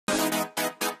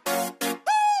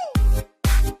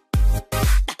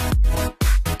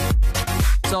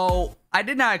I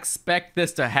did not expect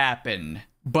this to happen,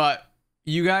 but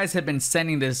you guys have been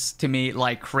sending this to me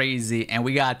like crazy, and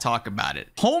we gotta talk about it.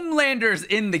 Homelander's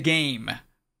in the game,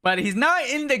 but he's not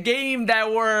in the game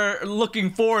that we're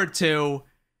looking forward to.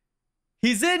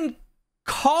 He's in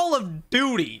Call of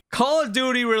Duty. Call of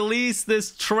Duty released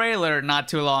this trailer not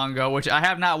too long ago, which I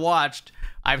have not watched.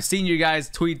 I've seen you guys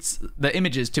tweet the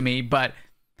images to me, but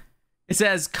it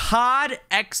says COD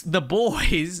X The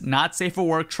Boys, not safe for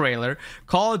work trailer,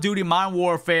 Call of Duty Modern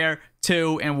Warfare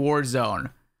 2 and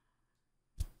Warzone.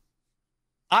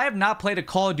 I have not played a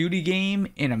Call of Duty game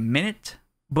in a minute,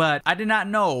 but I did not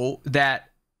know that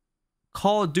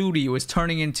Call of Duty was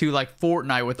turning into like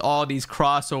Fortnite with all these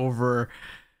crossover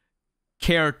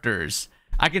characters.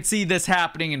 I could see this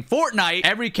happening in Fortnite.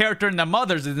 Every character in the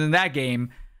Mothers is in that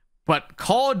game, but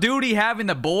Call of Duty having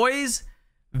the boys,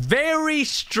 very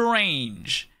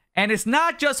strange. And it's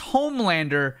not just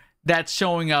Homelander that's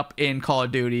showing up in Call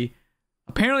of Duty.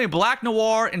 Apparently Black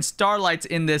Noir and Starlight's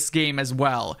in this game as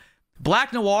well.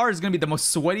 Black Noir is going to be the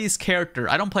most sweatiest character.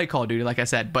 I don't play Call of Duty, like I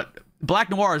said, but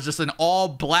Black Noir is just an all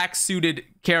black suited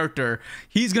character.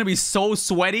 He's going to be so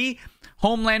sweaty.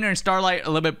 Homelander and Starlight,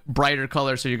 a little bit brighter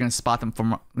color, so you're going to spot them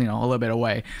from, you know, a little bit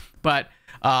away. But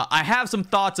I have some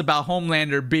thoughts about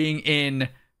Homelander being in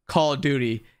Call of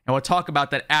Duty, and we'll talk about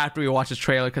that after we watch this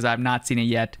trailer because I have not seen it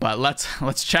yet. But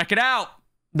let's check it out.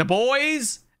 The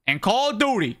Boys and Call of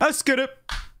Duty. Let's get it.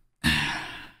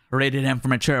 Rated M for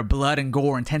mature, blood and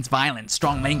gore, intense violence,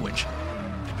 strong language.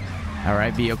 All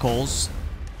right, vehicles.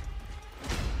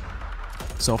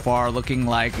 So far, looking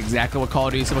like exactly what Call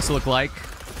of Duty is supposed to look like.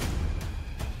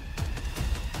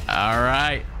 All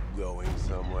right. Going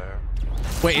somewhere.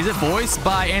 Wait, is it voiced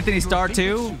by Anthony Starr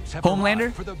too?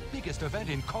 Homelander? For the biggest event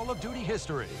in Call of Duty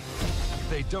history.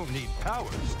 They don't need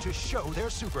powers to show their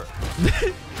super.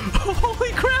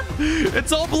 Holy crap!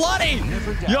 It's all bloody!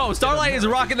 Yo, Starlight is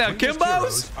rocking the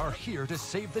Kimbos! Are here to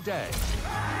save the day.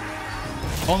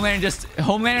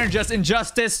 Homelander just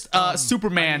injustice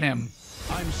Superman him.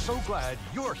 I'm so glad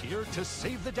you're here to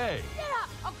save the day. Yeah,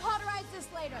 I'll cauterize this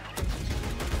later.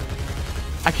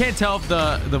 I can't tell if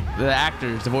the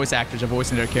actors, the voice actors, are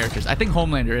voicing their characters. I think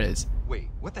Homelander is. Wait,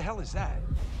 what the hell is that?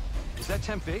 Is that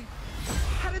Tempe?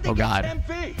 How did they Oh get God.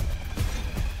 Tempe?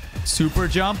 Super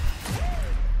jump.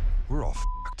 We're all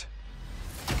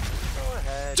f***ed. Go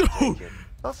ahead. Dude. Take it.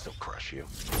 I'll still crush you.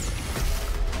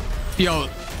 Yo,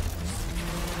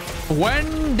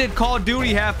 when did Call of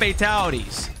Duty have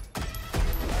fatalities?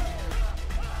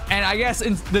 And I guess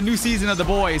in the new season of The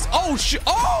Boys.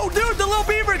 Oh, dude, the little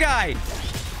beaver guy.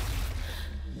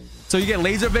 So you get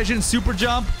laser vision, super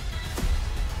jump.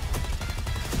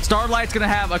 Starlight's gonna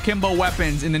have akimbo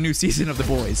weapons in the new season of The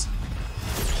Boys.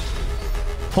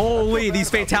 Holy, these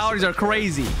fatalities are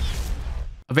crazy.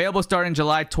 Available starting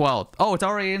July 12th. Oh, it's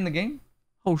already in the game?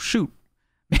 Oh, shoot.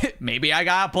 Maybe I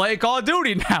gotta play Call of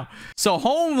Duty now. So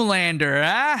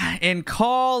Homelander in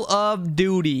Call of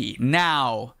Duty.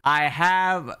 Now, I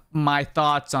have my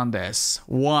thoughts on this.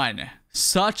 One,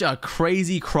 such a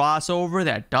crazy crossover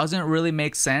that doesn't really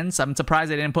make sense. I'm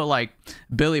surprised they didn't put like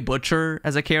Billy Butcher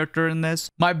as a character in this.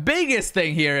 My biggest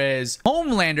thing here is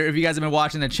Homelander. If you guys have been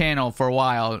watching the channel for a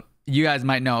while, you guys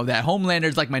might know that Homelander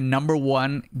is like my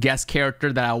 #1 guest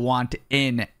character that I want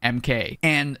in MK.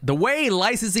 And the way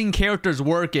licensing characters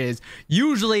work is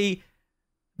usually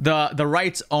the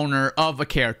rights owner of a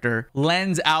character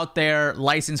lends out their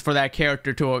license for that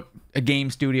character to a game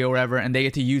studio or whatever, and they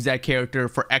get to use that character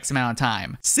for X amount of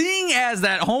time. Seeing as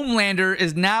that Homelander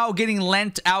is now getting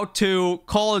lent out to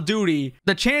Call of Duty,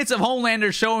 the chance of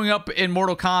Homelander showing up in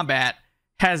Mortal Kombat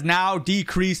has now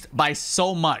decreased by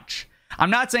so much. I'm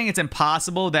not saying it's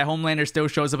impossible that Homelander still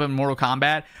shows up in Mortal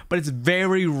Kombat, but it's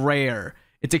very rare.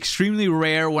 It's extremely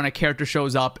rare when a character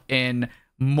shows up in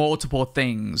multiple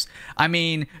things. I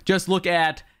mean, just look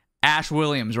at Ash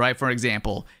Williams, right? For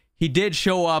example, he did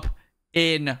show up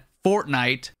in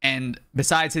Fortnite, and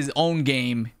besides his own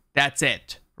game, that's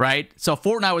it, right? So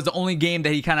Fortnite was the only game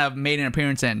that he kind of made an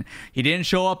appearance in. He didn't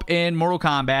show up in Mortal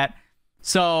Kombat.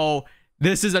 So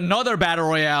this is another battle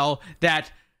royale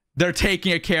that they're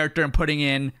taking a character and putting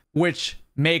in, which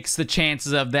makes the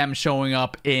chances of them showing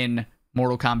up in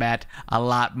Mortal Kombat a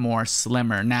lot more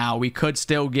slimmer. Now, we could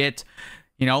still get,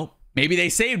 you know, maybe they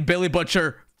saved Billy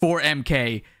Butcher for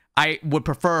MK. I would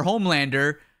prefer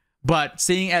Homelander, but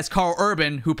seeing as Carl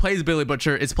Urban, who plays Billy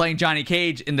Butcher, is playing Johnny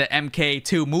Cage in the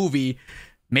MK2 movie,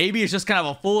 maybe it's just kind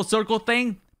of a full circle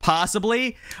thing,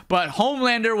 possibly. But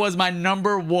Homelander was my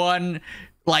 #1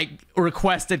 like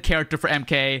requested character for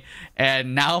MK,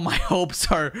 and now my hopes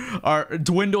are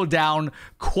dwindled down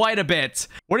quite a bit.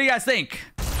 What do you guys think?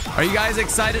 Are you guys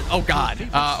excited? Oh God.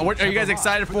 Are you guys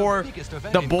excited for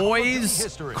the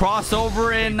boys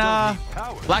crossover in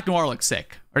Black Noir? Looks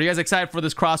sick. Are you guys excited for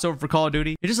this crossover for Call of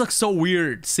Duty? It just looks so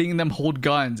weird seeing them hold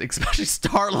guns, especially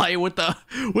Starlight with the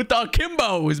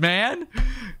akimbos, man.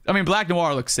 I mean, Black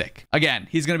Noir looks sick. Again,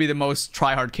 he's gonna be the most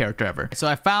try-hard character ever. So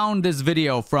I found this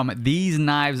video from These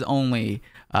Knives Only,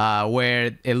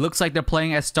 where it looks like they're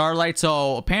playing as Starlight.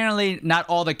 So apparently not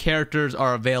all the characters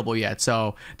are available yet,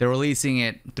 so they're releasing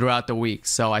it throughout the week.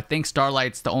 So I think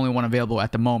Starlight's the only one available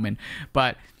at the moment.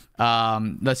 But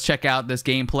let's check out this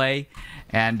gameplay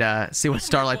and see what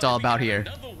Starlight's all about here.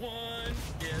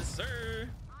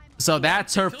 So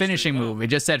that's her finishing move. It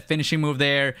just said finishing move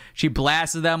there. She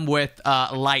blasted them with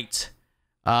light.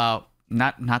 Not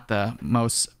the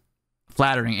most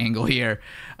flattering angle here,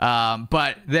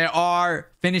 but there are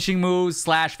finishing moves /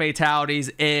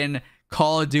 fatalities in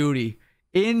Call of Duty.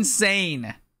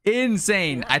 Insane.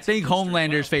 I think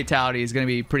Homelander's fatality is gonna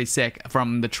be pretty sick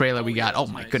from the trailer we got. Oh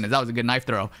my goodness, that was a good knife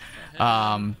throw.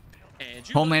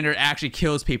 Homelander actually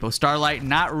kills people. Starlight,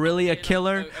 not really a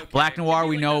killer. Black Noir,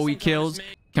 we know he kills.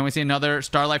 Can we see another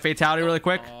Starlight fatality really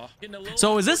quick?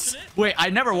 So is this, wait, I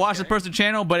never watched this person's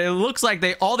channel, but it looks like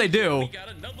all they do.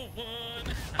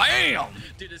 Bam!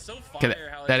 Okay,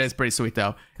 that is pretty sweet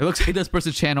though. It looks like this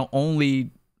person's channel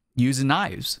only uses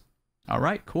knives. All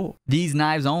right, cool. These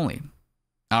Knives Only.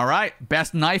 All right,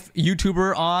 best knife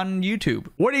YouTuber on YouTube.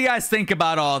 What do you guys think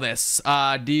about all this?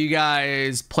 Do you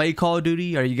guys play Call of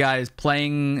Duty? Are you guys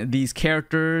playing these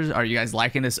characters? Are you guys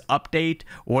liking this update?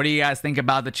 What do you guys think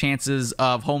about the chances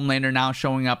of Homelander now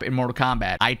showing up in Mortal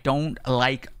Kombat? I don't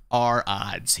like our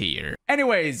odds here.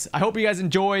 Anyways, I hope you guys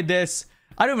enjoyed this.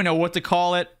 I don't even know what to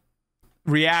call it.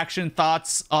 Reaction,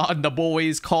 thoughts on the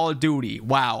boys Call of Duty.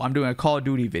 Wow, I'm doing a Call of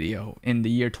Duty video in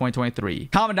the year 2023.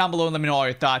 Comment down below and let me know all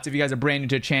your thoughts. If you guys are brand new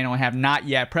to the channel and have not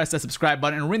yet, press that subscribe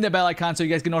button and ring the bell icon so you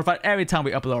guys get notified every time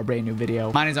we upload a brand new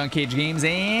video. Mine is unCAGEDgamez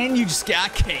and you just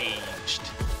got caged.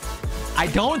 I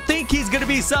don't think he's gonna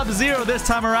be Sub-Zero this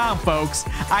time around, folks.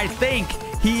 I think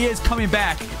he is coming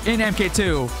back in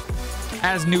MK2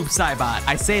 as Noob Saibot.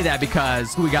 I say that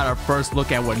because we got our first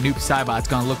look at what Noob Saibot's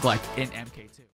gonna look like in MK2.